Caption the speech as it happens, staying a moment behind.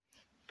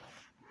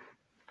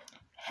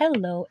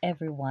Hello,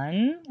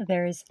 everyone.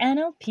 There's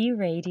NLP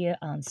Radio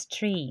on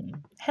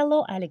stream.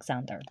 Hello,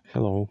 Alexander.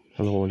 Hello,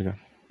 Olga.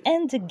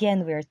 And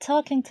again, we're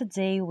talking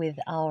today with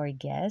our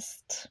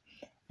guest,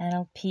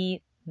 NLP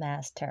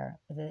Master,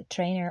 the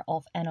trainer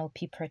of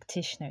NLP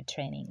practitioner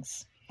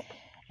trainings,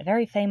 a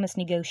very famous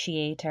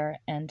negotiator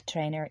and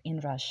trainer in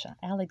Russia,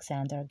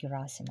 Alexander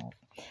Gerasimov.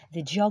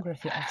 The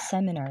geography of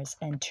seminars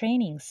and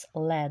trainings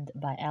led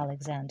by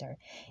Alexander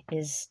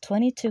is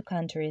 22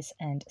 countries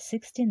and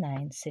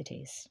 69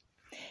 cities.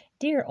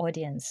 Dear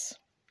audience,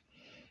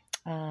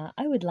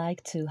 I would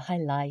like to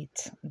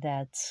highlight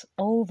that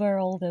over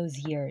all those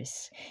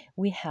years,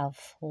 we have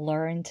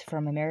learned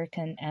from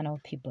American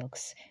NLP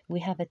books, we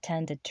have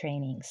attended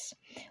trainings,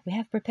 we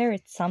have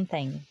prepared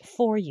something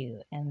for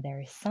you, and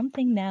there is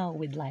something now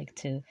we'd like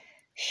to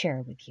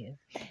share with you.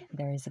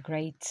 There is a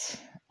great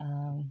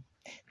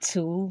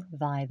tool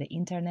via the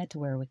internet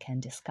where we can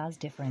discuss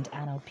different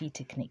NLP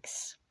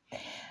techniques.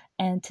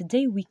 And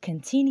today we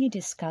continue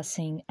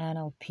discussing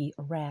NLP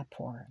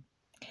rapport.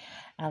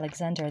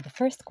 Alexander, the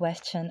first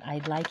question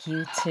I'd like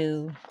you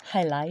to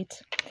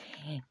highlight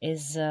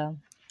is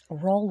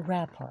role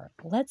rapport.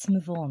 Let's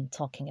move on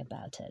talking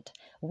about it.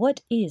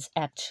 What is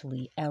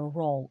actually a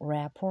role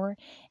rapport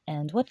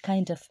and what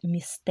kind of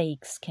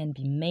mistakes can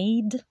be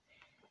made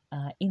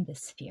in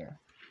this sphere?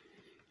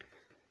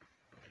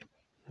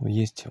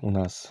 Есть у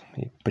нас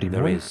и There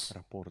прямой is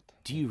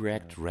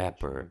direct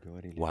rapport,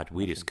 what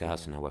we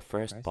discussed in our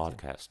first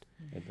podcast.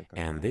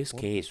 In this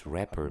case,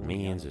 rapport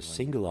means a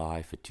single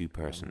eye for two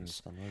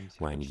persons.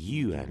 When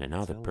you and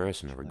another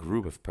person or a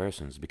group of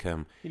persons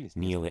become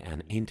nearly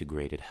an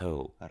integrated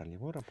whole.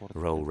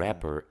 Role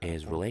rapport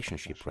is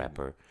relationship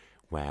rapport,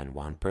 when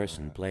one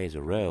person plays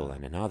a role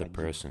and another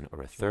person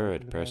or a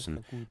third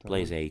person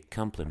plays a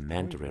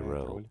complementary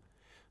role.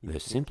 The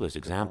simplest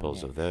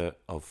examples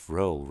of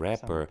role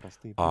rapport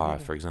are,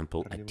 for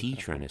example, a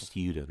teacher and a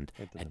student,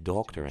 a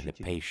doctor and a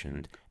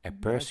patient, a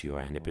pursuer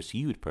and a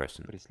pursued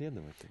person.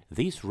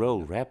 These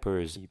role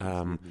rappers,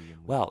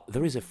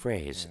 there is a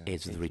phrase,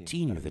 it's the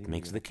retinue that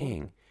makes the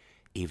king.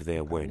 If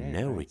there were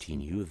no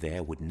retinue,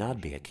 there would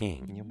not be a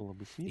king.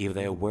 If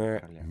there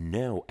were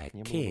no a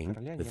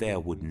king, there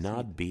would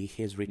not be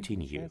his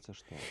retinue.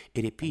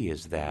 It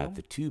appears that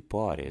the two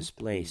parties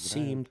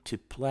seem to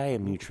play a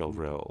mutual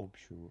role.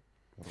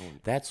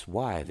 That's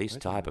why this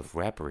type of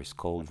rapport is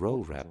called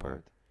role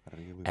rapport,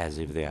 as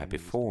if they are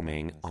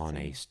performing on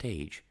a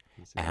stage.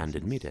 And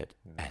admit it,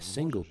 a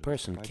single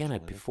person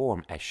cannot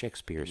perform a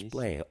Shakespeare's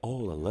play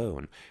all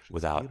alone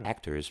without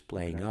actors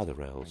playing other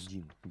roles.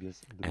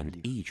 And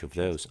each of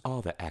those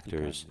other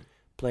actors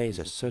plays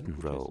a certain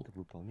role.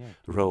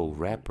 Role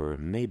rapport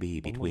may be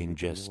between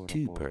just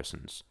two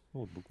persons.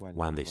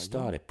 When they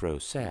start a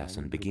process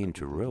and begin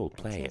to role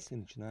play it,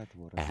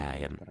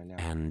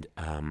 and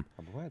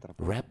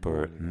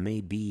rapport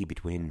may be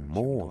between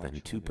more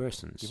than two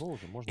persons.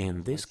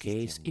 In this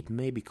case, it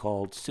may be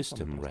called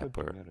system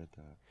rapport.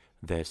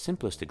 The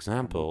simplest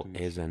example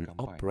is an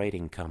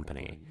operating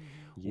company,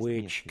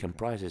 which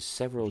comprises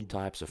several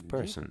types of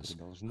persons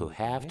who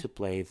have to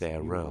play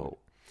their role.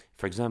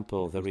 For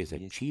example, there is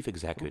a chief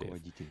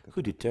executive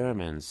who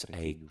determines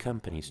a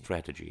company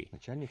strategy,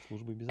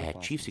 a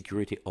chief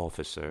security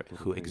officer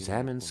who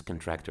examines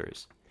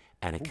contractors,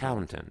 an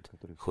accountant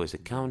who is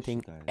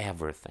accounting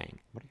everything,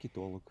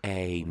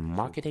 a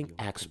marketing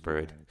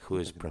expert who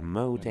is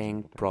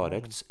promoting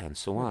products and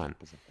so on,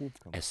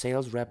 a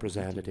sales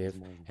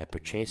representative, a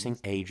purchasing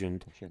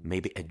agent,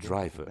 maybe a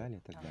driver,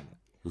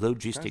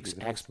 logistics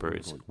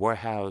experts,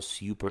 warehouse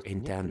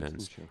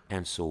superintendents,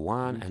 and so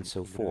on and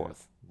so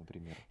forth.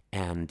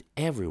 And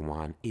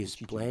everyone is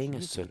playing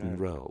a certain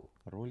role.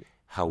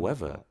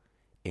 However,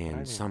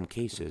 in some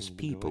cases,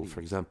 people, for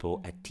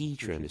example, a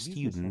teacher and a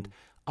student,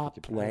 are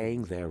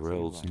playing their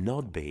roles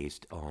not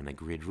based on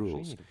agreed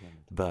rules,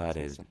 but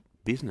in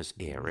business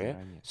area,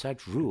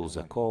 such rules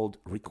are called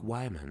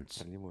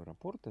requirements,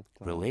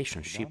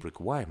 relationship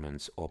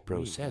requirements or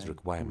process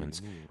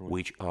requirements,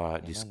 which are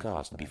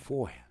discussed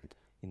beforehand.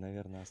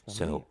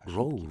 So,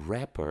 role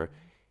rapport,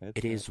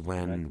 it is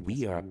when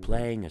we are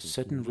playing a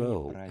certain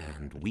role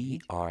and we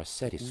are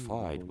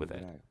satisfied with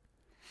it.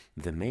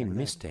 The main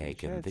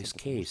mistake in this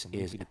case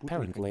is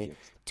apparently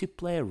to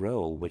play a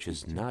role which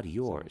is not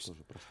yours.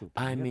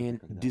 I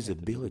mean,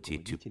 disability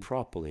to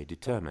properly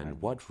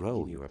determine what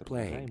role you are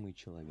playing.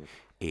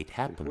 It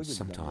happens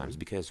sometimes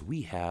because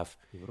we have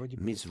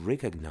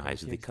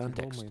misrecognized the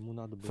context.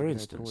 For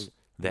instance,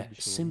 the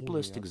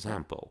simplest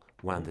example,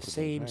 when the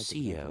same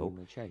CEO,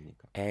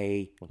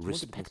 a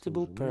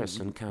respectable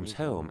person, comes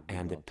home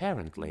and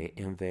apparently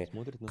in the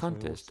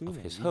context of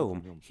his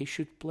home he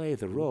should play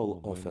the role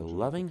of a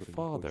loving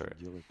father,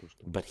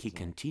 but he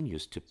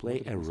continues to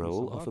play a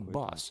role of a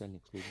boss.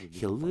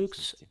 He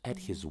looks at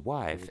his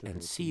wife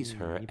and sees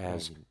her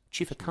as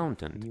chief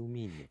accountant.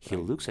 He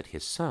looks at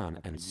his son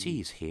and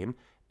sees him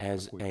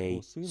as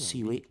a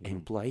silly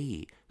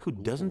employee who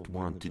doesn't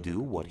want to do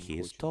what he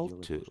is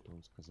told to.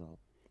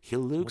 He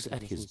looks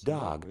at his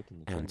dog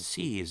and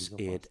sees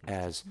it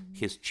as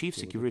his chief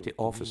security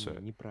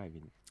officer.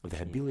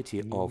 The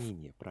ability of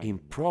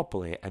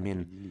improperly,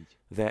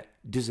 the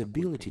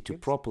disability to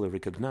properly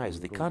recognize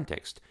the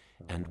context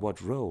and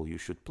what role you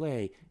should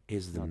play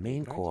is the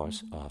main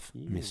cause of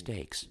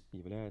mistakes.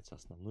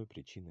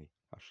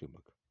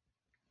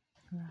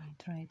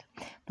 Right.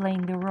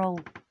 Playing the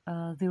wrong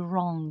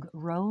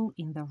role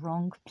in the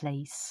wrong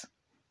place.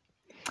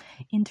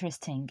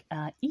 Interesting.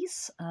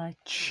 Is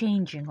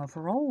changing of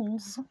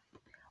roles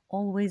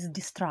always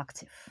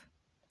destructive,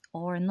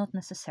 or not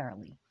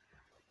necessarily?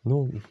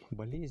 Wow,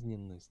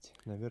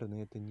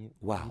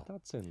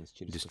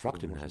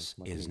 destructiveness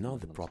is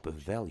not the proper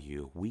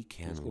value we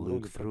can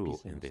look through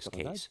in this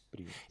case.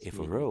 If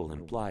a role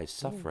implies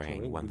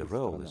suffering when the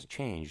role is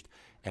changed,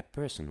 a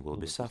person will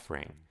be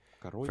suffering.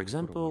 For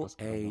example,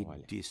 a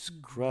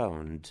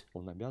discrowned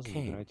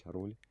king.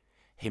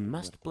 He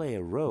must play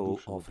a role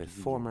of a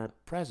former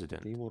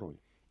president.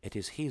 It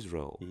is his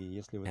role.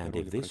 And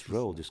if this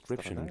role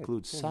description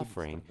includes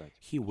suffering,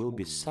 he will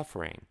be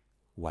suffering.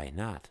 Why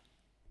not?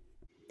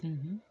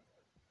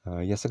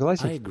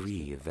 I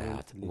agree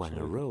that when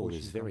a role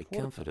is very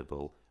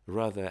comfortable,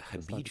 rather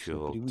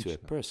habitual to a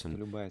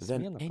person,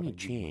 then any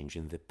change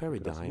in the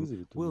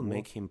paradigm will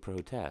make him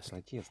protest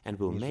and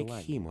will make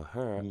him or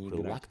her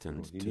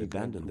reluctant to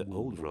abandon the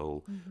old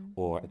role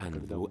or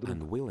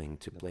unwilling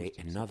to play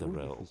another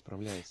role.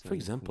 For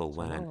example,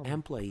 when an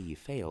employee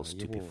fails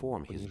to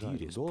perform his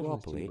duties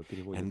properly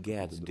and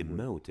gets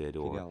demoted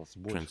or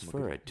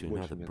transferred to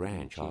another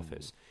branch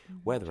office,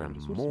 where there are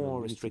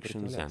more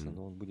restrictions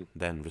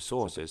than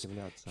resources,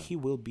 he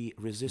will be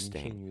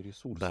resisting,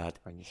 but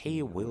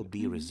he will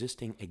be resisting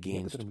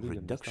against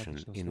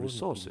reduction in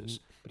resources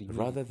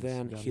rather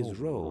than his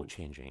role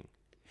changing.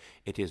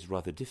 It is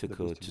rather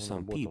difficult to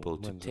some people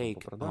to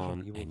take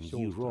on a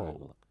new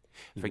role.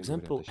 For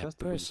example, a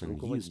person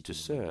used to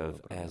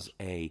serve as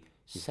a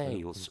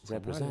sales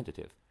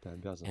representative,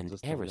 and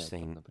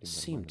everything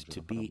seemed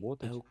to be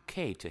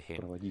okay to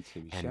him.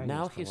 And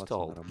now he's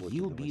told,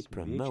 you'll be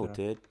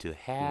promoted to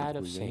head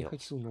of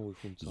sales.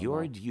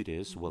 Your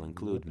duties will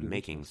include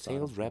making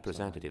sales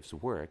representatives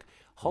work,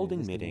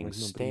 holding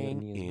meetings,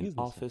 staying in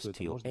office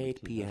till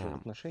 8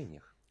 p.m.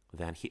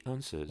 Then he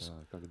answers,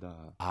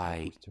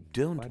 I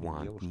don't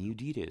want new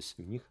duties.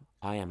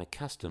 I am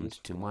accustomed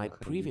to my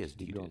previous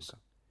duties.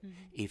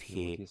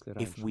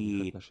 If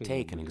we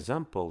take an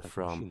example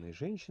from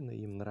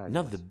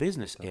not the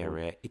business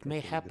area, it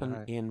may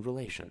happen in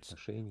relations.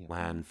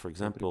 When, for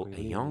example,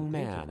 a young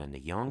man and a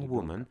young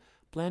woman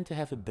plan to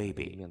have a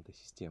baby.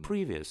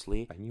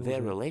 Previously,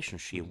 their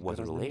relationship was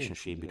a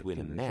relationship between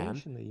a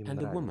man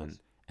and a woman,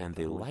 and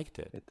they liked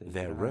it,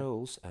 their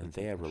roles and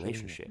their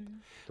relationship.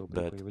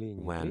 But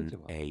when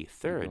a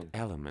third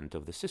element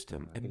of the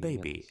system, a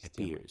baby,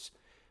 appears,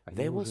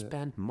 they will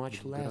spend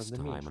much less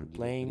time on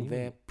playing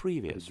their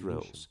previous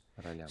roles.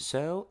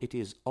 So it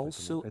is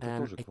also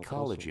an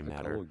ecology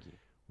matter,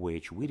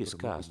 which we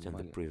discussed in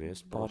the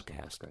previous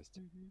podcast.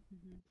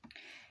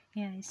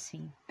 Yeah, I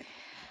see.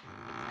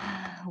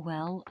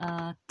 Well,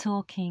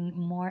 talking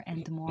more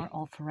and more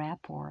of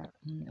rapport,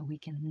 we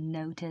can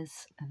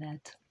notice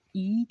that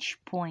each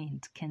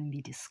point can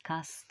be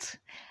discussed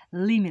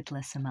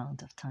limitless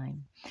amount of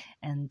time,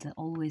 and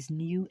always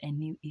new and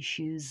new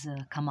issues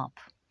come up.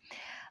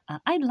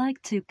 I'd like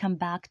to come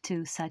back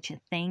to such a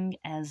thing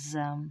as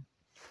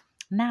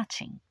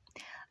matching.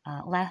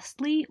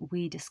 Lastly,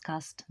 we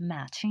discussed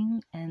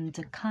matching and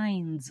the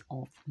kinds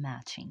of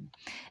matching.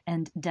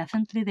 And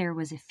definitely there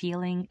was a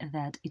feeling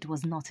that it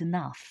was not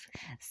enough.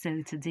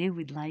 So today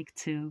we'd like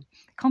to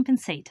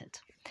compensate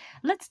it.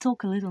 Let's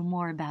talk a little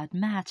more about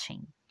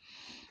matching.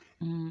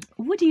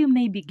 Would you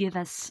maybe give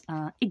us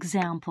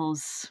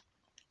examples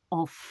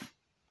of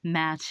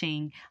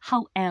matching?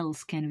 How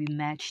else can we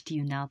match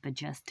tune up,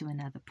 adjust to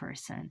another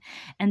person,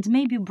 and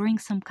maybe bring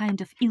some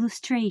kind of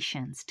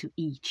illustrations to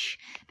each,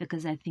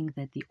 because I think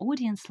that the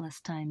audience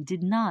last time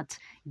did not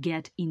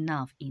get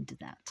enough into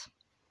that.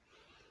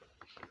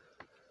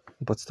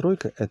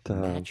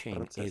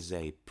 Matching is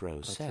a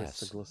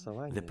process,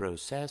 the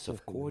process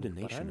of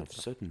coordination of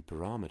certain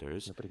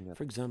parameters,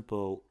 for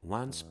example,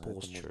 one's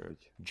posture,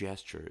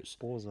 gestures,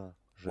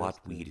 what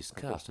we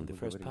discussed in the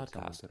first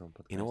podcast,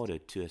 in order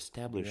to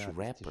establish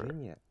rapport,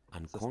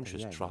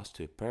 unconscious trust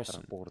to a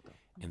person,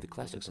 in the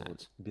classic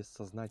sense.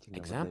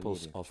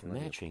 Examples of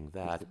matching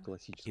that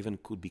even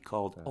could be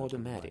called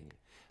automatic.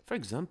 For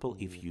example,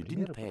 if you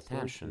didn't pay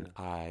attention,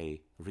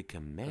 I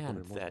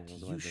recommend that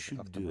you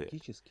should do it.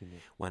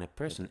 When a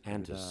person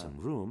enters some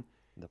room,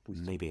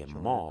 maybe a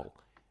mall,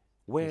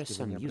 where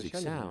some music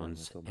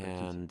sounds,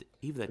 and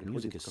if that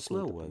music is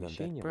slower than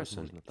that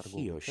person,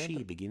 he or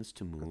she begins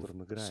to move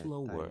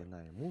slower,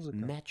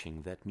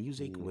 matching that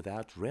music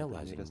without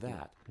realizing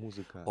that.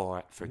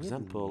 Or, for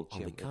example,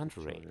 on the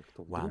contrary,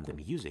 when the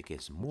music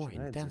is more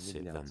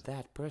intensive than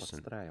that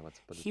person,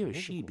 he or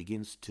she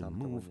begins to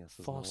move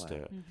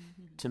faster,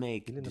 to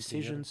make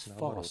decisions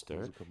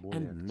faster,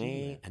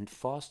 and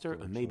faster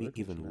or maybe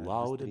even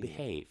louder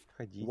behave,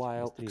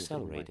 while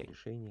accelerating.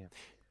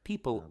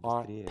 People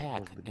are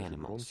pack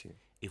animals,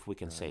 if we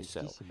can say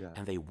so,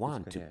 and they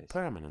want to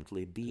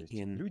permanently be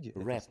in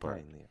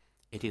wrapper.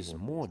 It is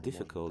more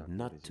difficult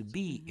not to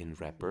be in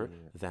wrapper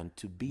than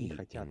to be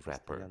in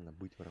wrapper.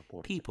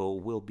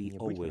 People will be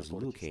always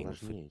looking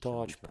for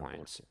touch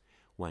points.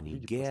 When you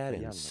get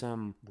in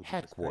some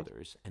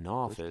headquarters, an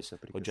office,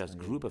 or just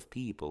group of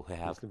people who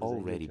have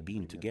already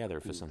been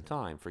together for some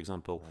time, for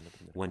example,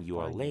 when you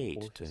are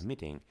late to a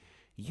meeting,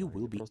 you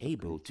will be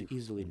able to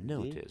easily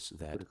notice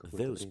that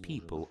those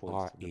people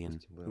are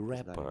in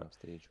wrapper,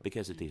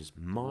 because it is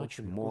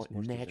much more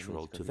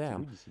natural to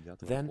them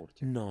than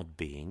not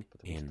being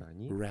in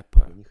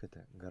wrapper.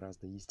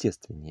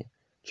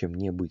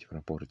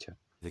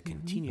 The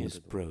continuous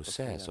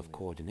process of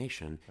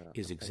coordination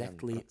is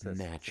exactly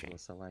matching.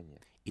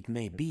 It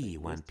may be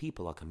when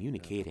people are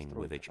communicating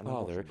with each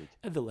other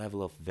at the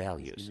level of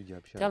values,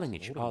 telling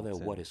each other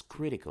what is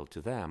critical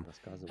to them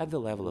at the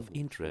level of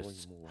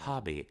interests,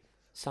 hobby,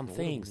 some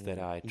things that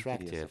are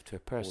attractive to a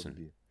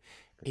person.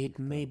 It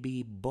may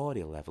be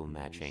body-level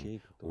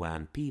matching,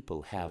 when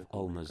people have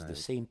almost the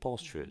same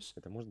postures,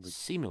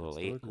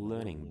 similarly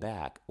leaning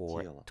back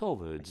or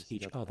towards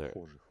each other.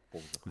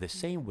 The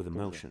same with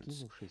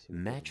emotions,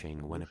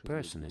 matching when a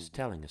person is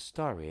telling a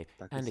story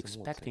and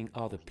expecting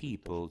other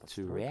people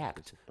to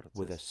react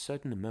with a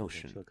certain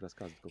emotion.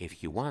 If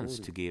he wants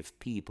to give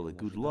people a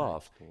good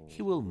laugh,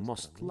 he will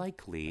most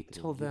likely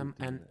tell them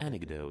an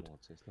anecdote.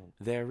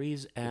 There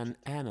is an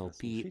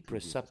NLP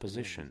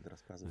presupposition.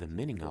 The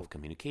meaning of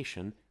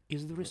communication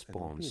is the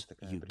response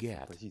you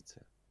get.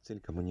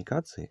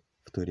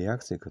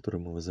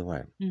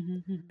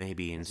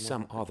 Maybe in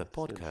some other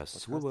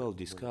podcasts we will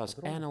discuss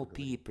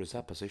NLP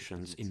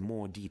presuppositions in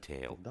more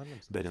detail,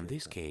 but in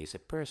this case a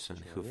person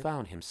who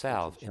found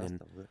himself in an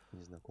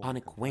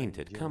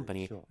unacquainted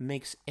company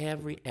makes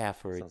every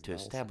effort to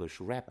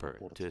establish rapport,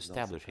 to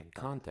establish a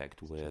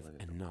contact with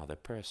another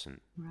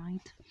person.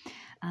 Right.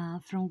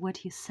 From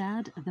what you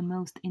said, the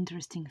most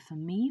interesting for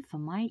me, for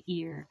my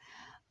ear,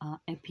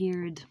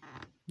 appeared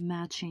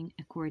matching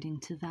according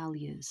to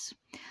values.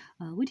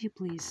 Would you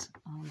please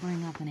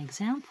bring up an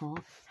example?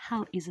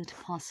 How is it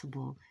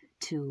possible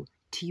to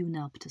tune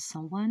up to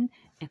someone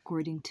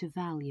according to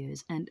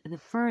values? And the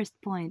first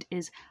point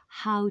is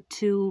how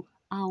to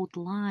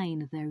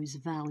outline those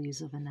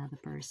values of another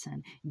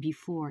person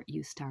before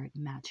you start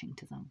matching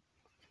to them.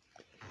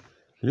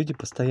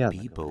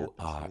 People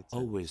are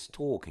always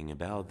talking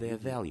about their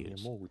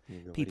values.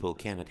 People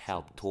cannot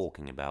help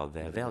talking about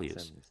their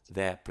values,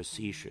 their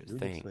precious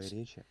things.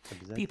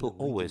 People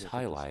always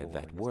highlight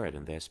that word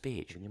in their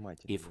speech.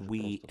 If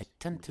we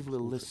attentively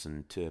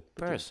listen to a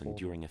person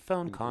during a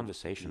phone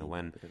conversation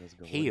when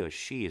he or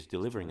she is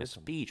delivering a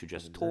speech or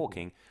just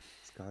talking,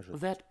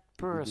 that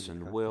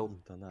person will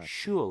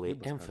surely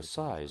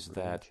emphasize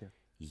that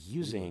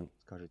using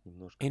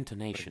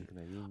intonation,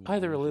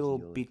 either a little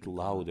bit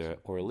louder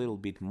or a little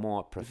bit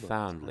more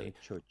profoundly,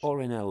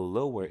 or in a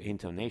lower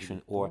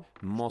intonation or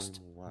most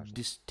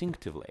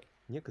distinctively.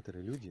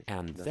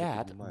 And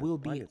that will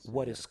be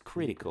what is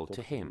critical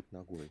to him.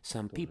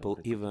 Some people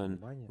even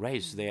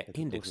raise their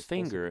index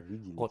finger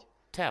or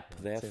tap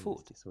their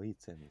foot.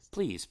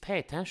 Please pay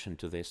attention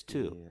to this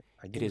too.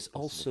 It is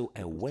also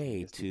a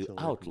way to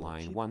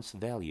outline one's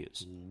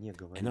values.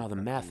 Another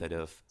method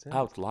of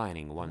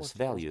outlining one's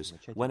values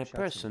when a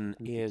person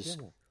is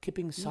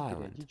keeping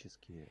silent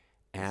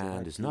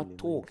and is not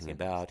talking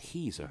about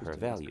his or her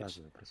values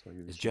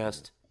is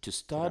just to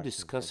start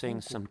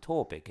discussing some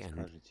topic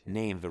and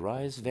name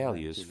various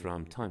values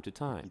from time to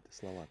time.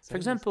 For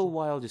example,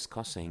 while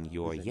discussing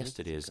your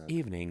yesterday's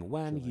evening,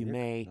 when you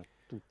may,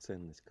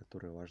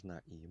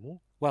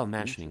 while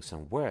mentioning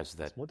some words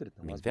that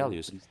mean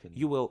values,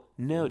 you will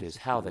notice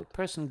how that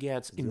person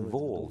gets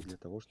involved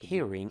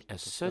hearing a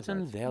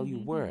certain value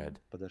word,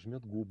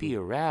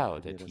 peer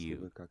out at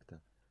you,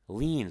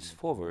 leans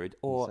forward,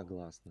 or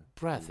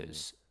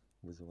breathes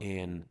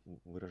in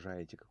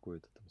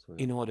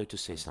order to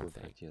say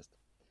something.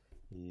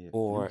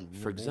 Or,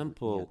 for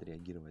example,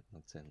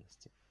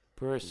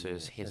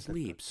 purses his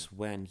lips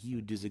when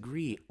you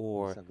disagree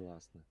or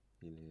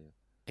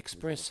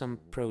express some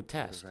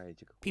protest.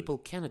 People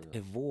cannot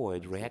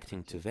avoid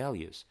reacting to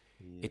values.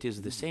 It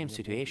is the same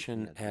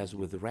situation as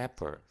with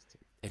rapport.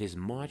 It is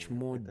much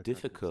more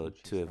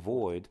difficult to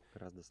avoid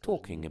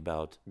talking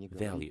about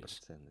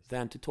values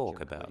than to talk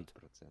about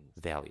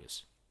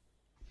values.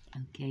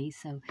 Okay,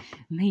 so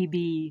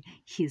maybe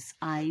his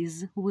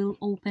eyes will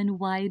open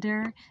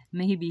wider,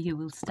 maybe he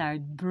will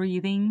start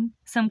breathing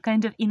some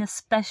kind of in a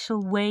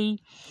special way.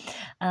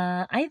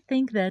 I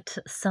think that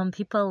some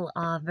people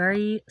are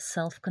very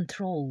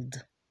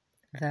self-controlled,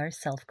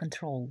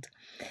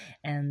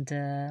 and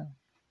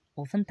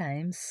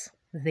oftentimes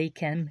they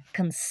can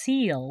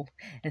conceal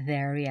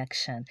their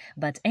reaction,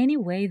 but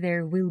anyway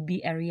there will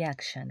be a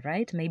reaction,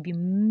 right? Maybe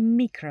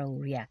micro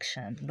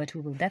reaction, but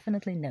we will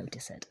definitely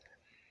notice it.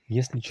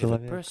 If a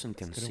person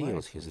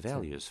conceals his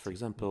values, for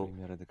example,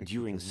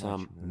 during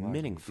some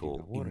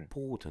meaningful,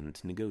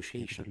 important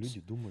negotiations,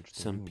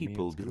 some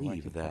people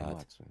believe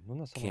that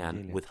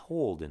can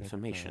withhold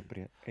information.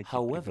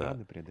 However,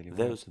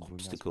 those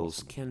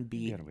obstacles can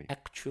be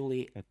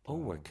actually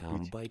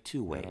overcome by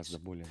two ways.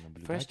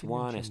 First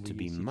one is to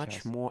be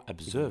much more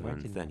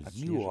observant than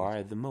you are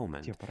at the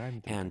moment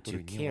and to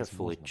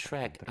carefully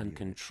track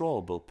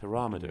uncontrollable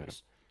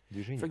parameters.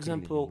 For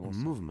example,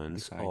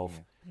 movements of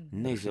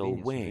nasal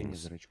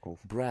wings,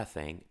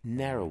 breathing,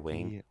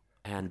 narrowing,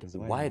 and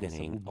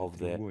widening of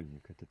the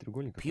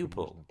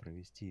pupil,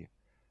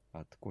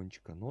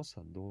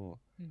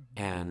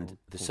 and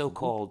the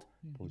so-called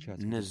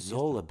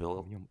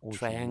nasolabial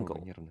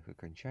triangle.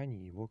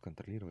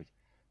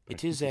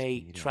 It is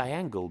a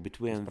triangle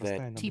between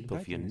the tip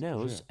of your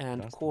nose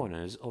and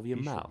corners of your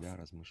mouth.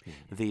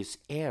 This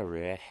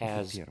area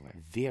has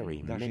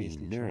very many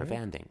nerve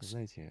endings,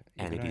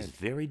 and it is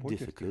very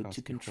difficult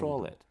to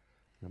control it.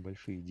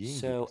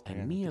 So a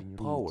mere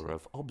power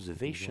of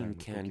observation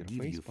can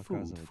give you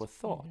food for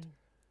thought.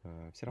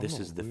 This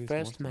is the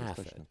first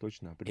method.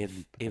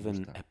 If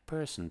even a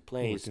person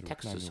plays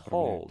Texas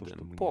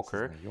Hold'em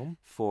poker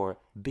for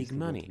big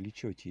money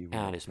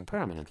and is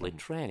permanently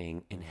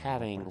training in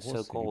having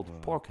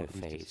so-called poker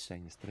face,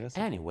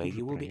 anyway,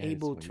 you will be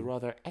able to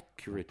rather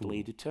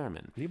accurately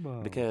determine,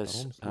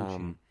 because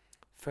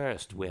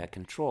first, we are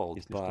controlled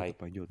by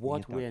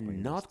what we are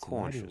not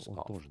conscious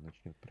of.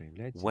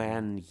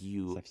 When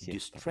you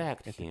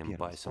distract him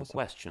by some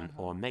question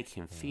or make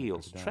him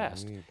feel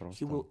stressed,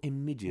 he will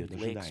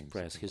immediately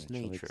express his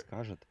nature.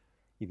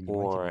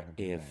 Or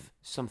if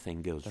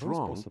something goes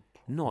wrong,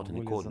 not in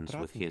accordance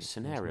with his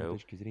scenario,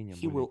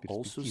 he will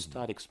also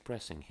start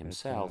expressing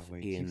himself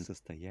in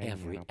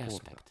every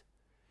aspect.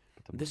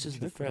 This is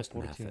the first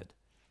method.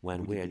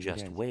 When we are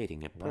just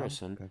waiting, a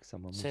person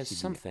says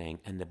something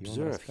and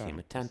observe him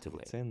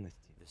attentively.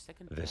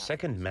 The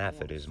second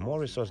method is more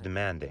resource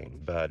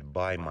demanding, but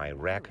by my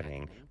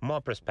reckoning,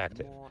 more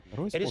perspective.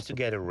 It is to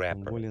get a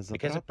rapper,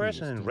 because a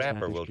person in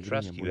rapper will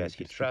trust you as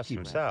he trusts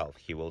himself.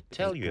 He will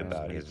tell you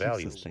about his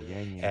values,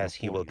 as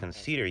he will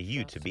consider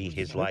you to be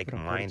his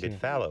like-minded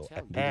fellow,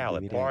 a pal,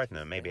 a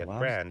partner, maybe a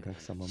friend.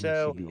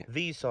 So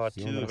these are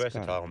two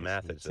versatile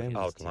methods of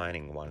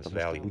outlining one's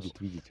values.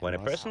 When a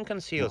person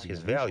conceals his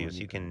values,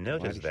 you can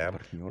notice them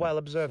while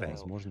observing,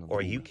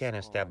 or you can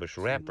establish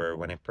rapper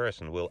when a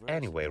person will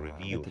anyway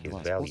reveal his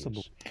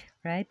values.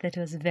 Right, that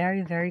was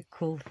very, very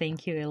cool.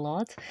 Thank you a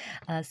lot.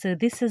 So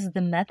this is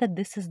the method,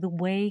 this is the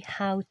way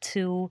how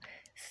to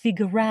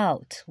figure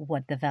out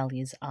what the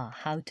values are,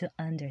 how to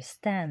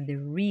understand the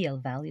real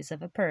values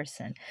of a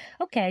person.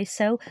 Okay,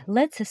 so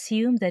let's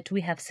assume that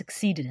we have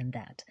succeeded in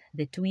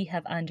that we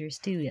have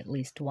understood at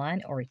least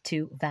one or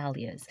two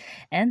values.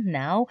 And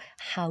now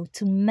how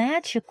to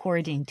match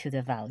according to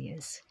the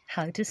values,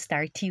 how to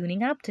start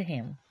tuning up to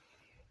him.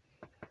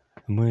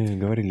 In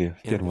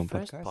the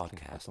first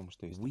podcast,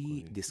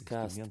 we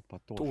discussed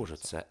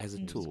Tojitsa as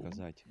a tool.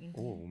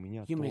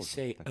 You may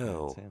say,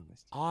 oh,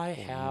 I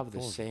have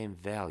the same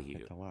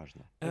value.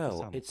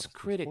 Oh, it's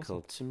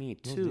critical to me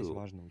too.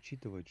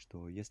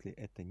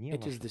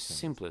 It is the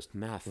simplest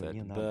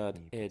method, but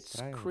it's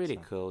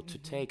critical to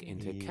take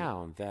into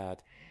account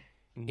that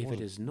if it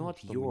is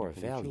not your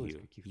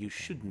value, you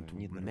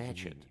shouldn't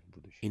match it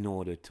in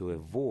order to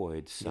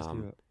avoid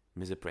some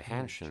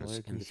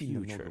misapprehensions in the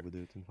future.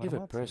 If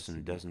a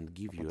person doesn't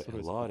give you a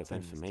lot of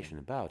information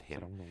about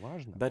him,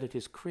 but it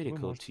is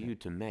critical to you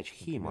to match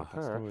him or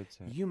her,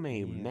 you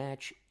may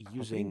match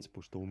using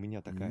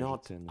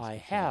not I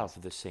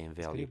have the same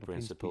value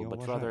principle,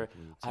 but rather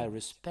I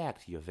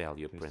respect your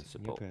value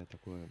principle.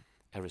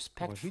 A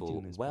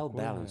respectful,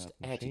 well-balanced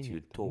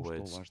attitude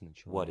towards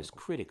what is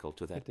critical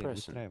to that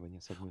person.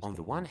 On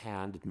the one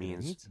hand, it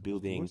means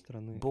building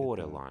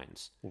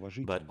borderlines,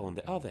 but on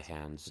the other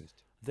hand,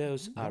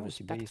 those are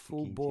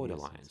respectful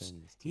borderlines.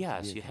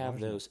 Yes, you have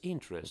those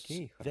interests,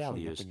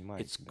 values,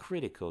 it's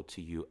critical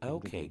to you.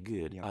 Okay,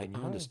 good, I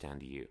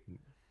understand you.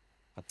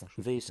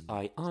 This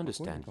I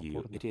understand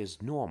you, it is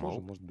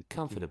normal,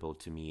 comfortable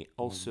to me,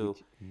 also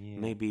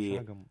maybe,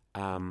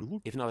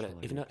 if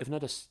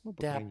not a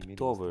step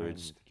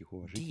towards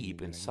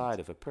deep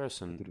inside of a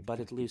person, but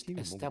at least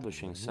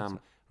establishing some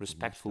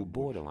respectful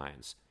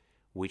borderlines,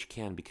 which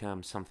can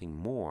become something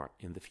more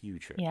in the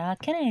future. Yeah,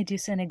 can I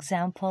use an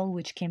example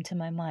which came to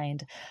my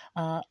mind?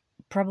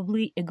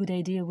 Probably a good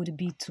idea would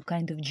be to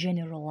kind of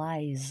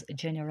generalize.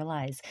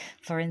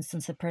 For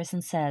instance, a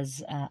person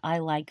says, I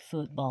like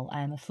football,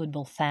 I'm a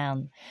football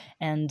fan,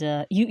 and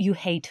you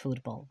hate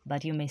football,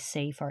 but you may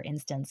say, for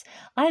instance,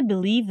 I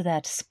believe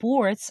that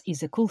sports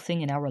is a cool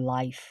thing in our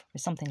life, or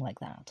something like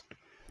that.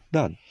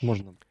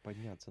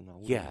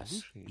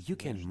 Yes, you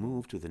can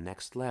move to the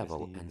next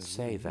level and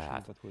say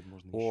that,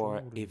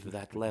 or if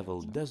that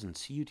level doesn't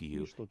suit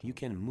you, you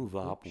can move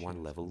up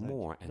one level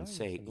more and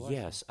say,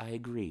 yes, I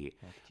agree,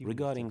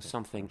 regarding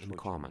something in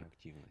common.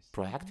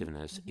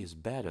 Proactiveness is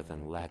better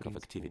than lack of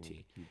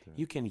activity.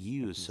 You can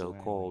use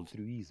so-called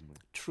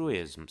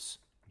truisms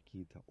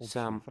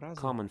some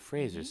common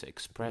phrases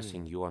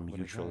expressing your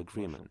mutual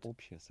agreement.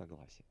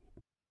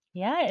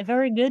 Yeah, a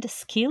very good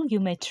skill you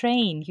may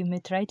train. You may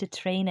try to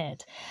train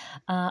it.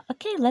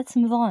 Okay, let's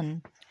move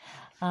on.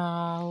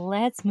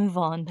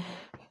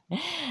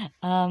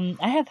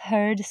 I have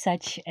heard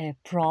such a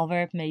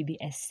proverb, maybe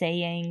a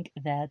saying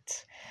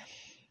that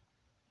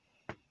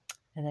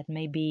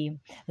maybe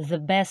the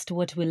best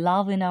what we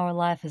love in our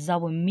life is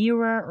our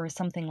mirror or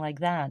something like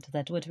that,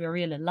 that what we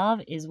really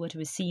love is what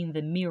we see in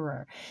the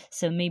mirror.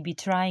 So maybe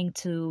trying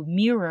to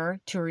mirror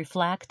to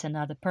reflect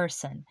another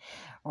person,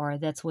 or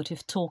that's what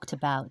we've talked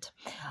about.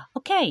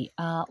 Okay,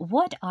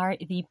 what are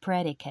the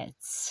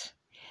predicates?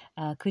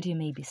 Could you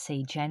maybe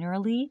say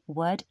generally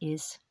what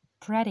is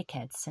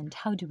predicates and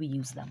how do we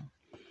use them?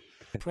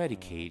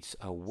 Predicates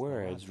are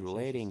words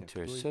relating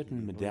to a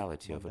certain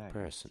modality of a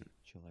person.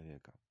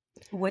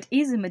 What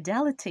is a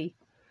modality?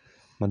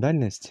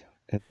 Модальность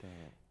 — это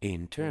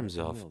In terms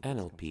of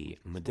NLP,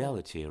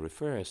 modality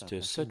refers to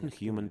a certain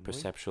human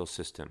perceptual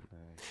system.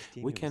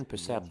 We can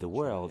perceive the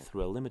world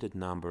through a limited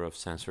number of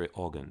sensory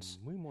organs.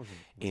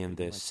 In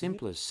the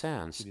simplest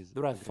sense,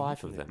 there are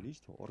 5 of them.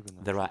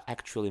 There are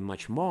actually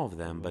much more of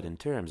them, but in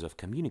terms of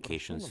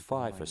communications,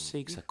 5 or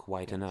 6 are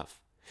quite enough.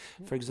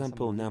 For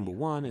example, number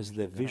 1 is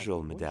the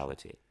visual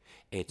modality.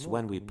 It's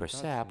when we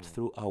perceive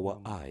through our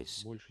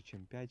eyes.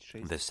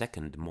 The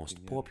second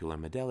most popular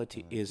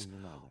modality is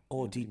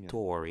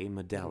auditory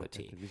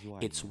modality.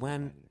 It's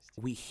when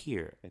we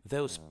hear,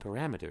 those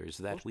parameters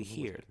that we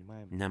hear.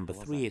 Number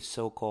 3 is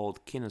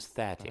so-called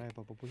kinesthetic.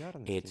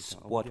 It's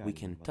what we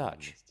can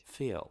touch,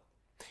 feel.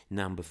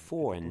 Number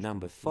 4 and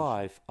number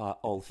 5 are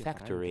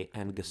olfactory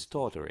and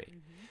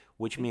gustatory,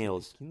 which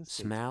means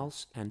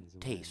smells and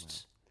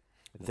tastes.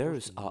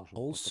 Those are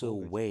also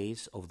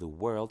ways of the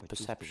world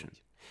perception.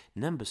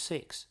 Number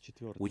 6,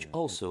 which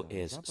also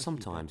is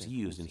sometimes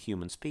used in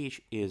human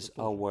speech, is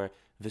our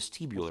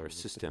vestibular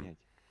system.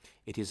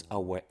 It is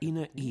our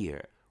inner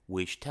ear,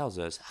 which tells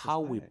us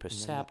how we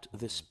perceive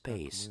the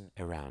space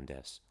around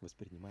us.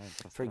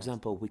 For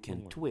example, we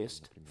can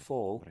twist,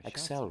 fall,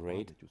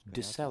 accelerate,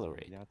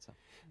 decelerate.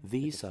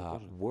 These are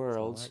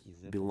worlds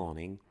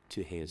belonging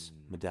to his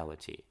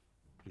modality.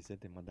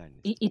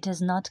 It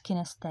is not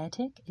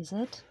kinesthetic, is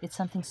it? It's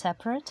something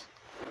separate?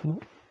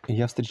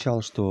 Я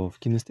встречал, что в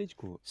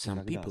кинестетику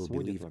Some people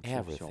believe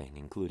everything,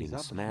 including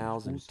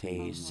smells and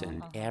tastes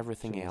and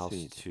everything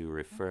else, to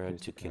refer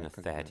to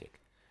kinesthetic.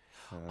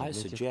 I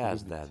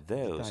suggest that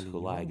those who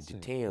like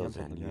details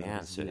and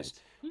nuances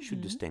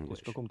should distinguish.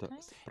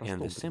 In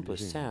the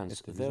simplest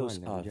sense, those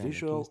are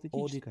visual,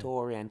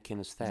 auditory, and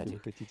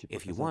kinesthetic.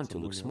 If you want to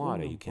look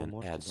smarter, you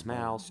can add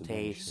smells,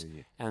 tastes,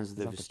 and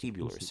the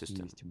vestibular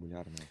system.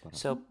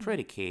 So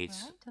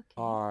predicates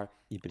are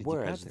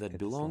words that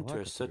belong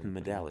to a certain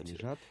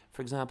modality.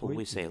 For example,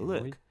 we say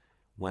look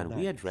when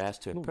we address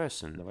to a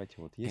person,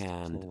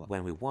 and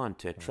when we want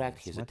to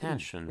attract his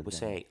attention, we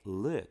say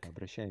look,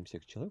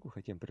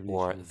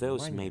 or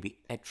those may be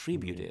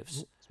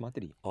attributives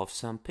of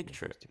some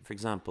picture. For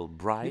example,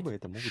 bright,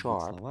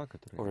 sharp,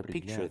 or a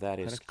picture that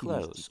is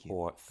close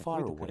or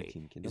far away,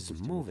 is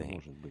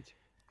moving,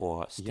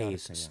 or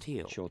stays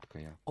still.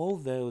 All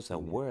those are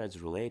words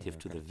relative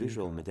to the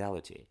visual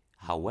modality.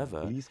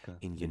 However,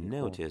 in you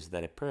notice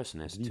that a person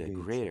is to a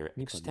greater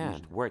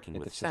extent working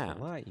with sound.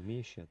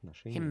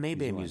 He may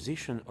be a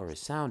musician or a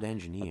sound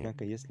engineer.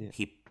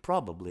 He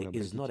probably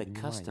is not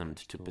accustomed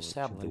to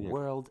perceive the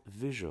world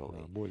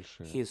visually.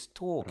 He is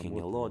talking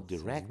a lot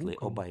directly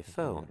or by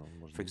phone,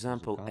 for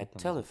example, a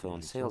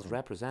telephone sales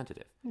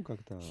representative.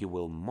 He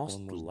will most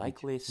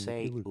likely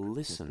say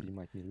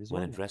listen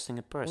when addressing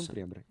a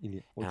person.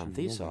 And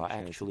these are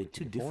actually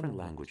 2 different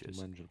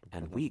languages,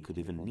 and we could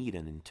even need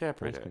an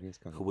interpreter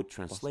who would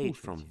translate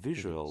from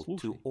visual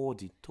to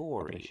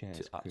auditory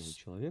to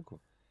us.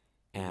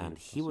 And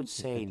he would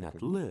say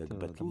not look,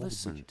 but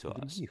listen to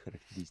us.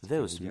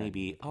 Those may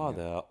be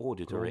other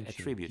auditory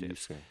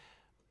attributives,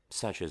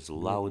 such as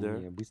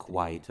louder,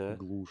 quieter,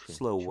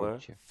 slower,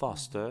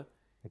 faster,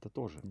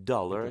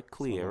 duller,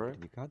 clearer.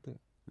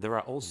 There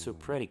are also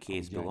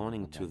predicates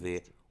belonging to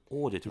the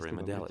auditory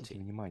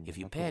modality. If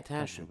you pay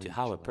attention to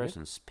how a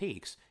person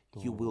speaks,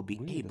 you will be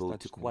able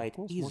to quite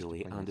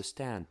easily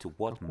understand to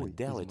what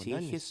modality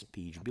his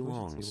speech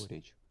belongs.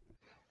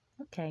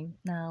 Okay,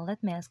 now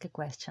let me ask a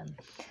question.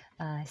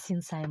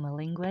 Since I'm a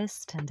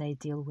linguist and I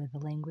deal with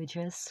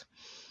languages,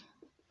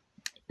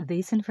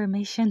 this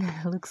information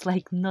looks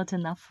like not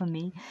enough for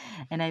me,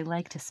 and I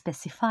like to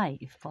specify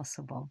if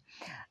possible.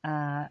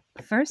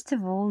 First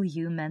of all,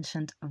 you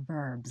mentioned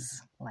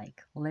verbs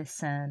like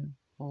listen,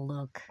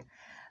 look,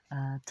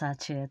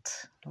 touch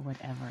it,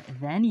 whatever.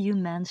 Then you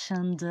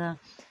mentioned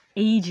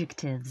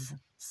adjectives,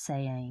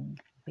 saying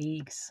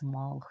big,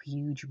 small,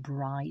 huge,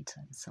 bright,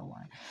 and so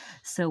on.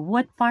 So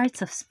what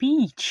parts of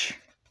speech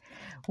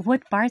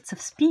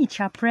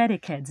are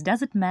predicates?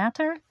 Does it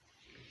matter?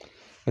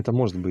 Это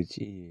может быть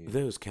и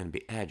Those can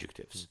be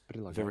adjectives.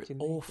 Very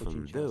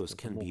often those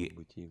can be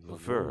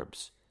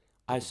verbs.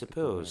 I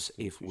suppose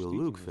if we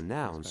look for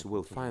nouns,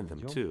 we'll find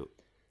them too.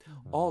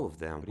 All of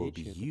them will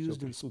be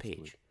used in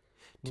speech.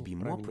 To be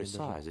more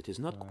precise, it is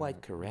not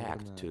quite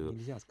correct to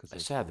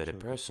assert that a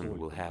person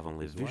will have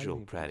only visual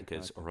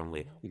predicates or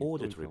only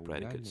auditory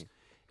predicates.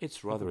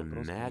 It's rather a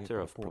matter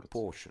of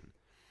proportion.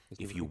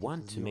 If you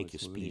want to make your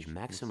speech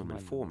maximum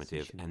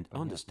informative and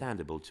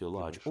understandable to a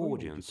large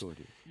audience,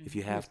 if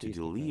you have to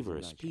deliver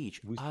a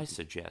speech, I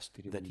suggest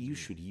that you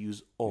should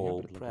use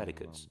all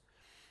predicates.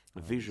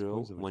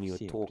 Visual, when you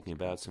are talking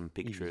about some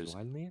pictures,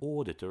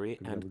 auditory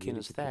and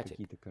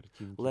kinesthetic.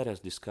 Let us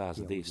discuss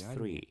these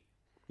three.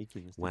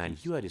 When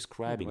you are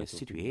describing a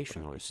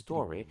situation or a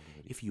story,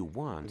 if you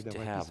want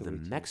to have the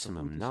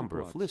maximum number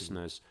of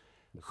listeners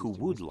who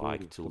would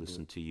like to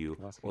listen to you,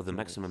 or the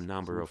maximum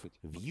number of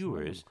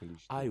viewers,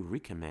 I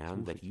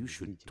recommend that you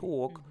should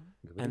talk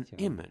an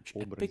image,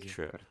 a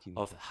picture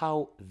of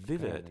how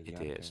vivid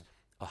it is,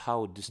 or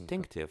how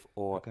distinctive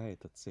or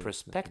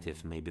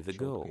perspective may be the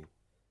goal.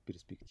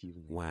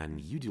 When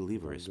you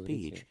deliver a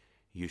speech,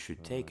 you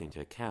should take into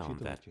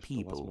account that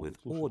people with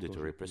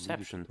auditory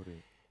perception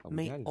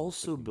may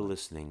also be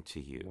listening to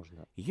you.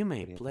 You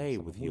may play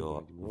with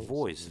your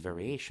voice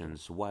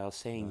variations while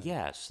saying,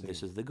 yes,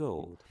 this is the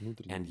goal,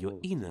 and your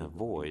inner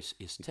voice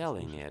is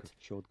telling it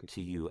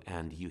to you,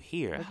 and you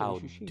hear how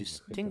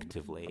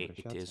distinctively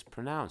it is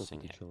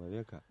pronouncing it.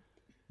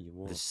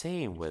 The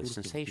same with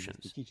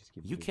sensations.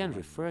 You can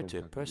refer to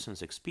a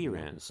person's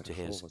experience, to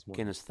his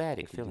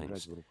kinesthetic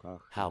feelings,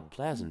 how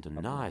pleasant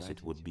and nice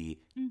it would be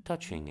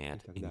touching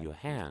it in your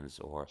hands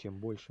or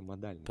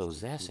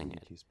possessing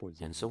it,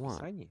 and so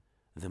on.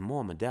 The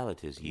more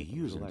modalities you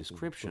use in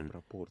description,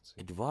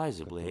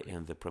 advisably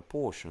in the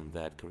proportion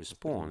that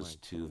corresponds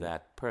to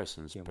that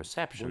person's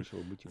perception,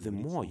 the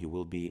more you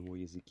will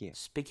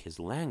speak his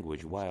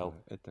language while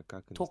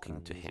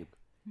talking to him.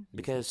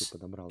 Because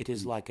it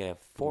is like a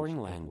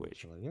foreign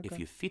language. If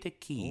you fit a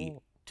key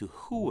to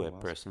who a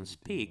person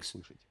speaks,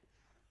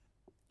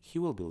 he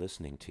will be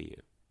listening to you.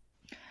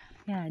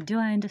 Yeah, do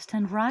I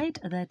understand right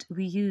that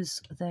we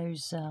use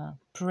those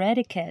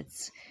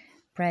predicates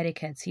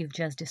you've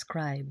just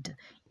described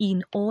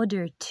in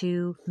order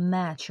to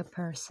match a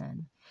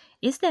person?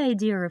 Is the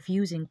idea of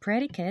using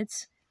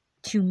predicates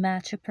to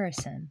match a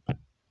person?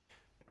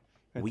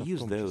 We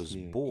use those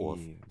both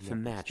for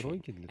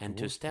matching and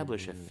to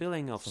establish a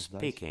feeling of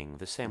speaking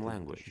the same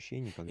language.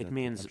 It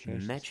means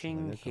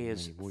matching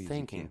his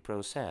thinking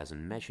process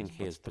and matching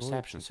his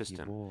perception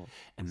system.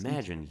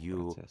 Imagine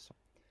you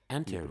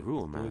enter a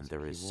room and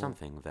there is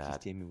something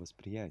that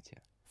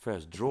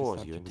first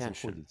draws your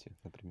attention.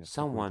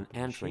 Someone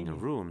entering a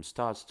room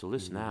starts to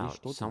listen out,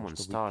 someone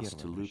starts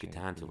to look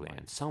attentively,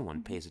 and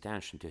someone pays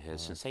attention to his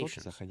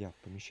sensations.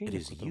 It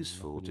is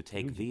useful to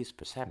take these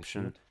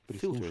perception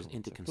filters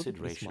into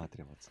consideration.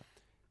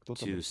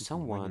 To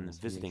someone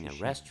visiting a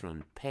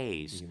restaurant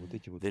pays,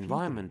 the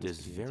environment is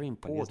very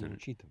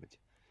important.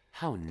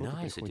 How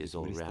nice it is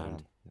all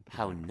around,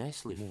 how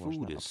nicely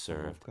food is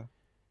served.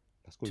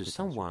 To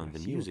someone, the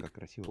music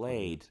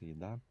played,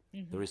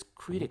 there is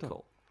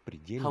critical.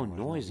 How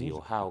noisy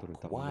or how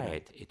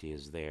quiet it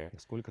is there.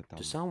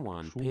 To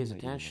someone, pays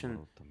attention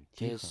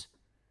to his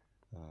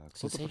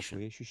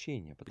sensation.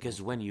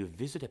 Because when you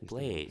visit a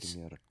place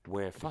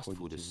where fast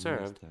food is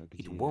served,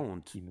 it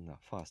won't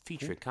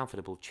feature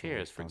comfortable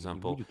chairs, for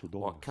example,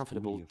 or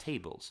comfortable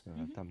tables.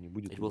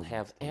 It will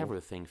have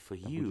everything for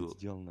you.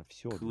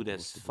 Could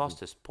as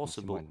fast as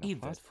possible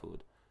eat that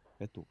food.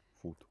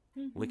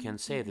 We can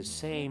say the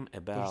same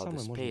about the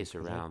space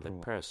around the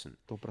person.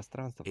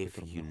 If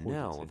you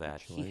know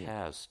that he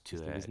has, to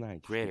a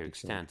greater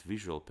extent,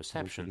 visual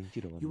perception,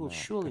 you will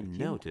surely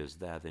notice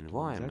that the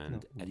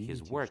environment at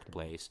his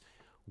workplace,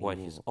 or at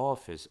his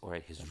office, or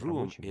at his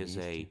room is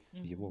a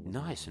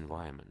nice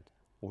environment.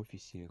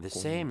 The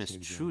same is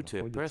true to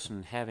a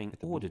person having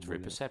auditory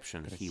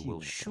perception. He will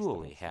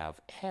surely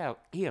have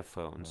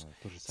earphones,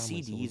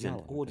 CDs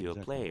and audio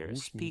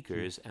players,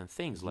 speakers and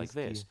things like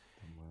this.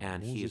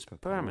 And he is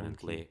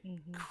permanently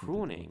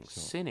crooning,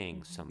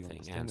 singing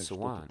something, and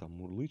so on.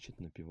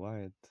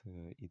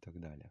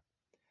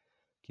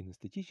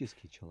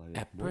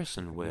 A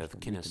person with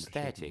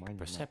kinesthetic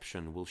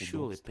perception will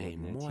surely pay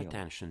more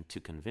attention to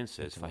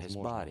convinces for his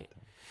body.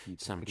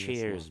 Some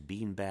chairs,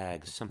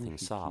 beanbags, something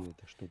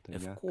soft.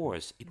 Of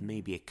course, it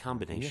may be a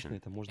combination,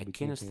 a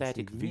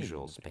kinesthetic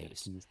visual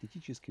space,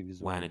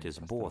 when it is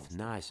both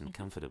nice and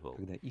comfortable.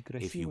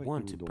 If you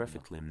want to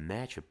perfectly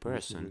match a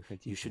person,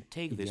 you should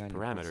take these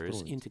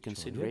parameters into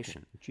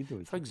consideration.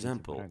 For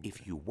example,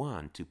 if you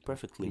want to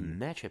perfectly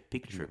match a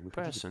picture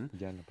person,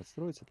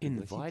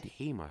 invite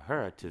him or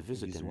her to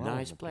visit a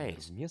nice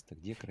place.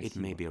 It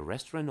may be a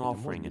restaurant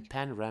offering a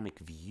panoramic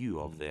view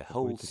of the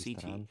whole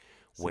city,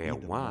 where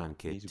one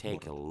could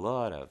take a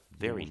lot of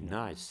very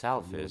nice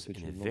selfies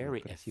in a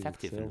very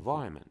effective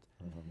environment.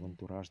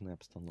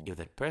 If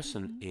that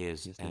person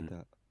is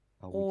an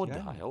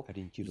audile,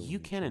 you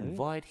can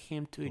invite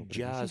him to a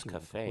jazz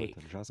cafe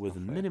with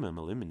minimum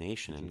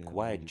illumination and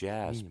quiet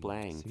jazz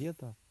playing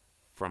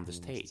from the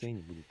stage.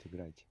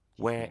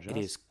 where it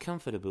is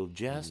comfortable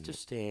just to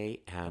stay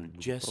and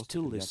just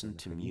to listen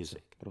to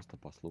music.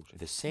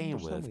 The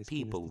same with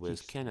people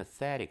with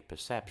kinesthetic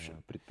perception.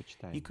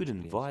 You could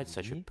invite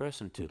such a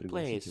person to a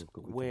place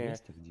where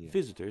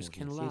visitors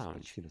can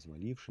lounge,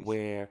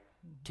 where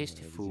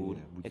tasty food,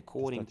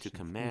 according to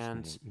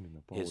commands,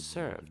 is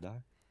served,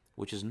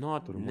 which is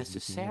not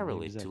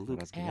necessarily to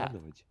look at,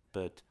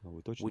 but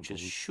which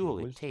is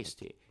surely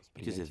tasty.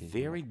 It is a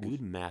very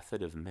good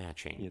method of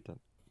matching.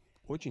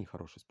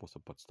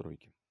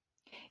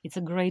 It's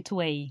a great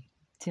way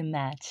to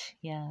match.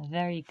 Yeah,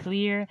 very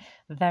clear,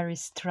 very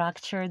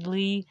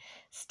structuredly,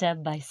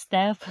 step by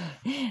step.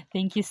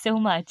 Thank you so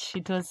much.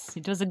 It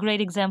was a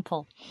great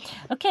example.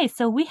 Okay,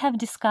 so we have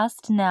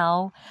discussed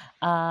now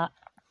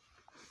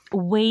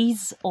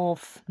ways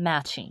of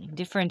matching,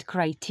 different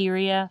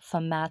criteria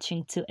for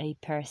matching to a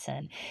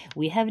person.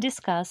 We have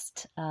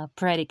discussed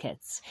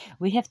predicates.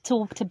 We have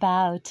talked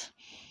about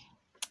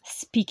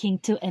speaking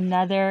to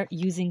another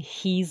using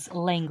his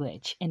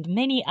language, and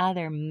many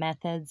other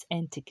methods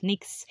and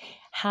techniques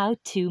how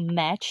to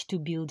match to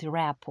build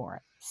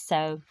rapport.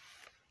 So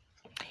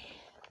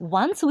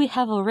once we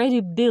have already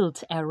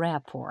built a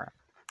rapport,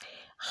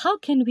 how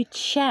can we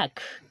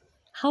check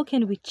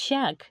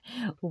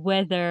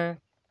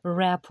whether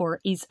rapport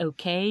is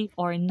okay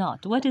or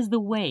not? What is the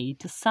way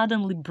to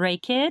suddenly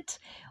break it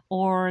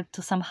or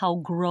to somehow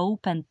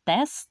grope and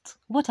test?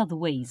 What are the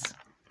ways?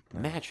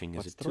 Matching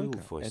is a tool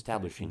for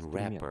establishing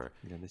rapport.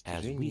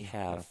 As we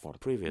have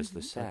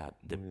previously said,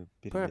 the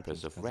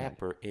purpose of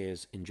rapport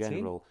is, in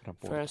general,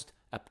 first,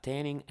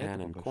 obtaining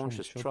an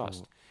unconscious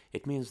trust.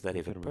 It means that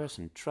if a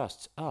person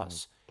trusts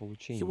us,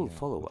 he will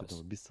follow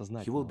us.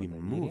 He will be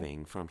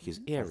moving from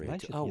his area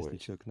to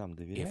ours.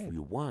 If we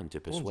want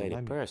to persuade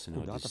a person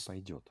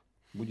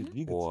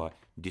or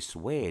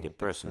dissuade a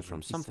person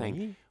from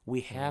something,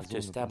 we have to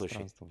establish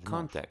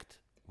contact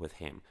with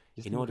him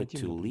in order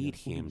to lead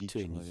him to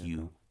a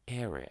new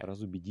area.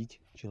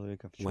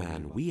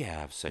 When we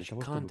have such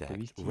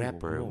contact,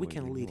 rapport, we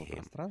can lead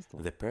him.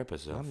 The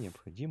purpose of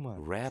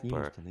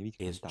rapport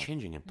is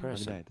changing a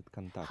person.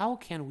 How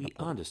can we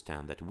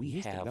understand that we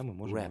have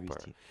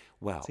rapport?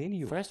 Well,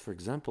 first, for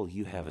example,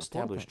 you have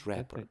established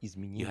rapport.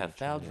 You have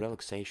felt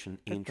relaxation,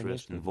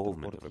 interest,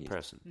 involvement of a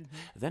person.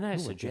 Then I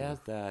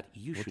suggest that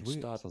you should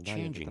start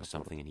changing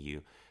something in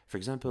you. For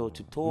example,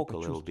 to talk a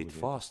little bit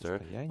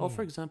faster, or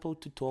for example,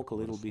 to talk a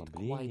little bit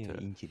quieter,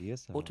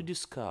 or to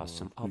discuss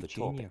some other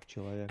topic.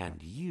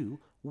 And you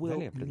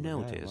will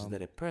notice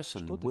that a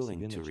person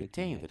willing to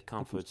retain that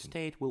comfort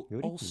state will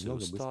also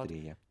start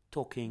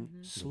talking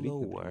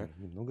slower,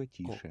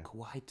 or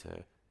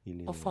quieter,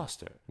 or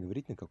faster,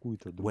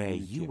 where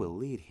you will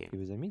lead him.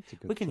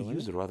 We can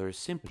use a rather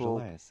simple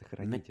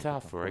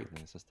metaphoric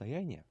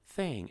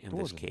thing in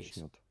this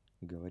case,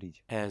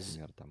 as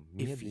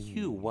if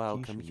you, while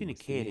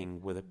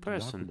communicating with a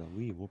person,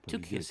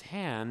 took his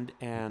hand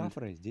and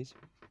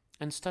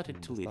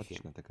started to lead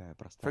him.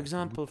 For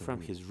example,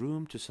 from his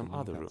room to some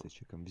other room,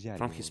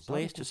 from his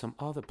place to some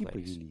other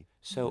place.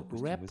 So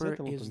rapport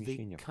is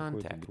the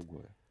contact.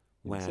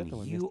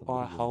 When you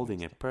are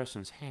holding a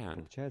person's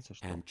hand,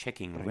 and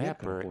checking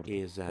rapport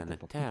is an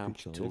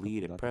attempt to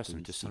lead a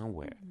person to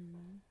somewhere.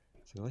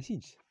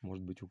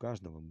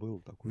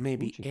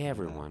 Maybe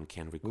everyone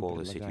can recall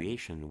a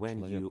situation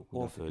when you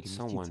offered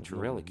someone to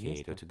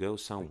relocate or to go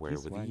somewhere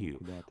with you,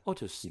 or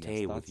to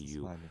stay with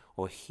you,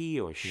 or he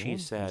or she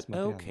said,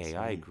 "Okay,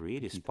 I agree,"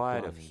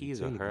 despite of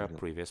his or her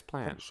previous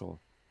plan.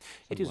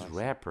 It is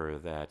rapport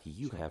that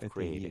you have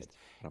created,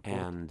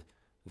 and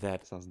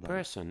that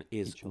person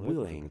is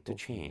willing to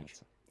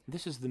change.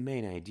 This is the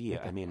main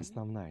idea. I mean,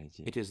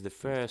 it is the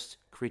first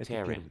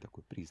criterion.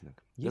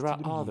 There are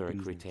other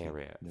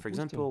criteria. For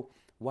example,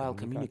 while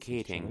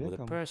communicating with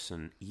a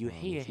person, you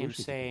hear him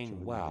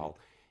saying, "Wow,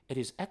 it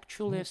is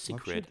actually a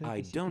secret.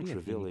 I don't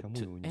reveal it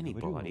to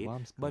anybody,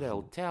 but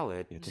I'll tell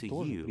it to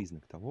you."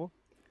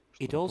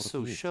 It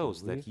also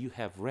shows that you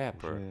have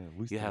rapport.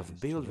 You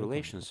have built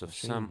relations of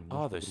some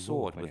other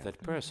sort with that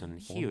person.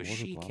 He or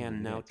she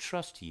can now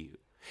trust you.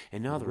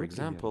 Another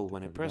example,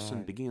 when a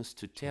person begins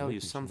to tell you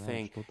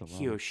something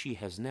he or she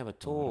has never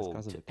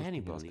told to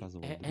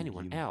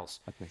anyone else,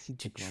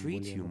 to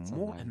treat you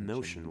more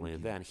emotionally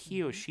than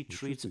he or she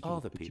treats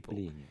other people,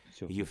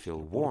 you feel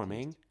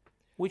warming,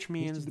 which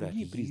means that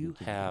you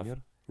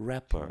have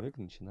rapport.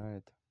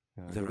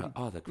 There are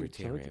other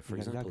criteria. For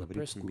example, a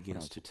person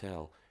begins to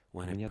tell,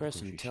 when a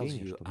person tells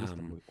you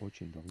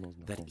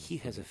that he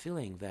has a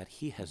feeling that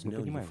he has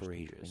known you for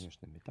ages,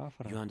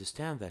 you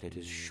understand that it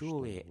is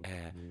surely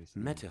a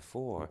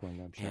metaphor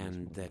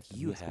and that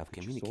you have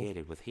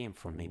communicated with him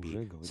for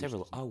maybe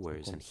several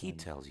hours, and he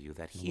tells you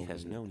that he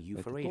has known you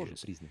for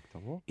ages.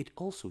 It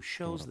also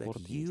shows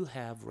that you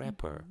have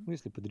rapport.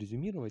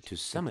 To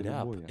sum it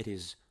up, it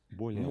is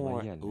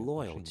more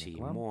loyalty,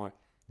 more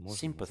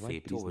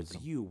sympathy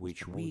towards you,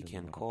 which we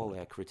can call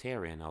a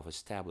criterion of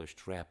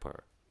established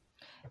rapport.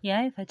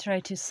 Yeah, if I try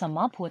to sum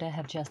up what I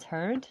have just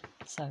heard,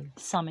 so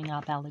summing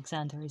up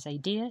Alexander's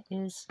idea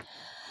is,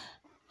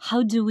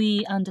 how do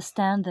we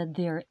understand that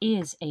there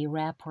is a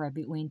rapport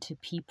between two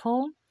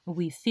people?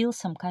 we feel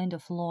some kind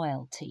of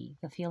loyalty,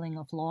 the feeling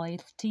of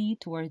loyalty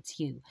towards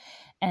you.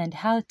 And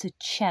how to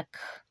check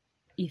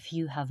if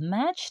you have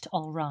matched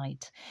all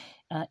right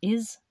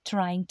is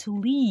trying to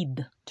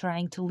lead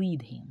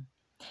him.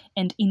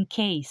 And in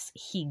case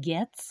he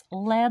gets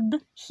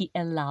led, he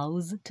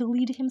allows to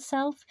lead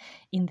himself,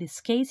 in this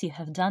case, you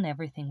have done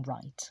everything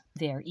right.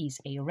 There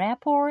is a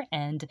rapport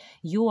and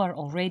you are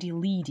already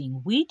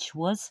leading, which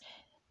was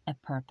a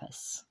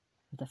purpose,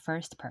 the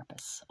first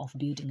purpose of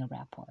building a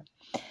rapport.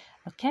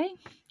 Okay,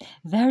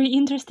 very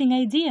interesting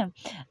idea.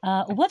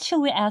 What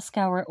shall we ask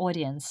our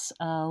audience?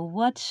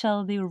 What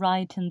shall they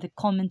write in the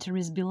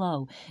commentaries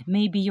below?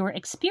 Maybe your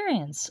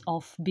experience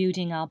of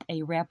building up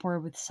a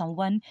rapport with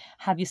someone.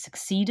 Have you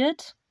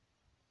succeeded?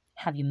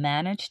 Have you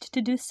managed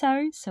to do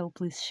so? So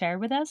please share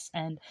with us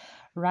and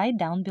write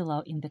down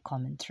below in the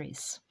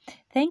commentaries.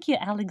 Thank you,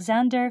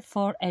 Alexander,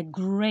 for a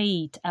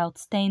great,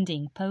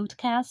 outstanding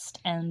podcast,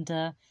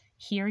 and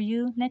hear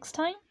you next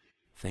time.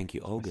 Thank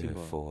you, Olga,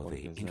 for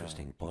the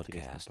interesting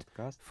podcast,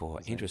 for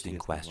interesting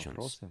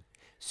questions.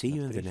 See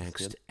you in the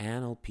next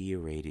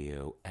NLP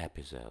Radio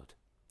episode.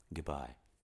 Goodbye.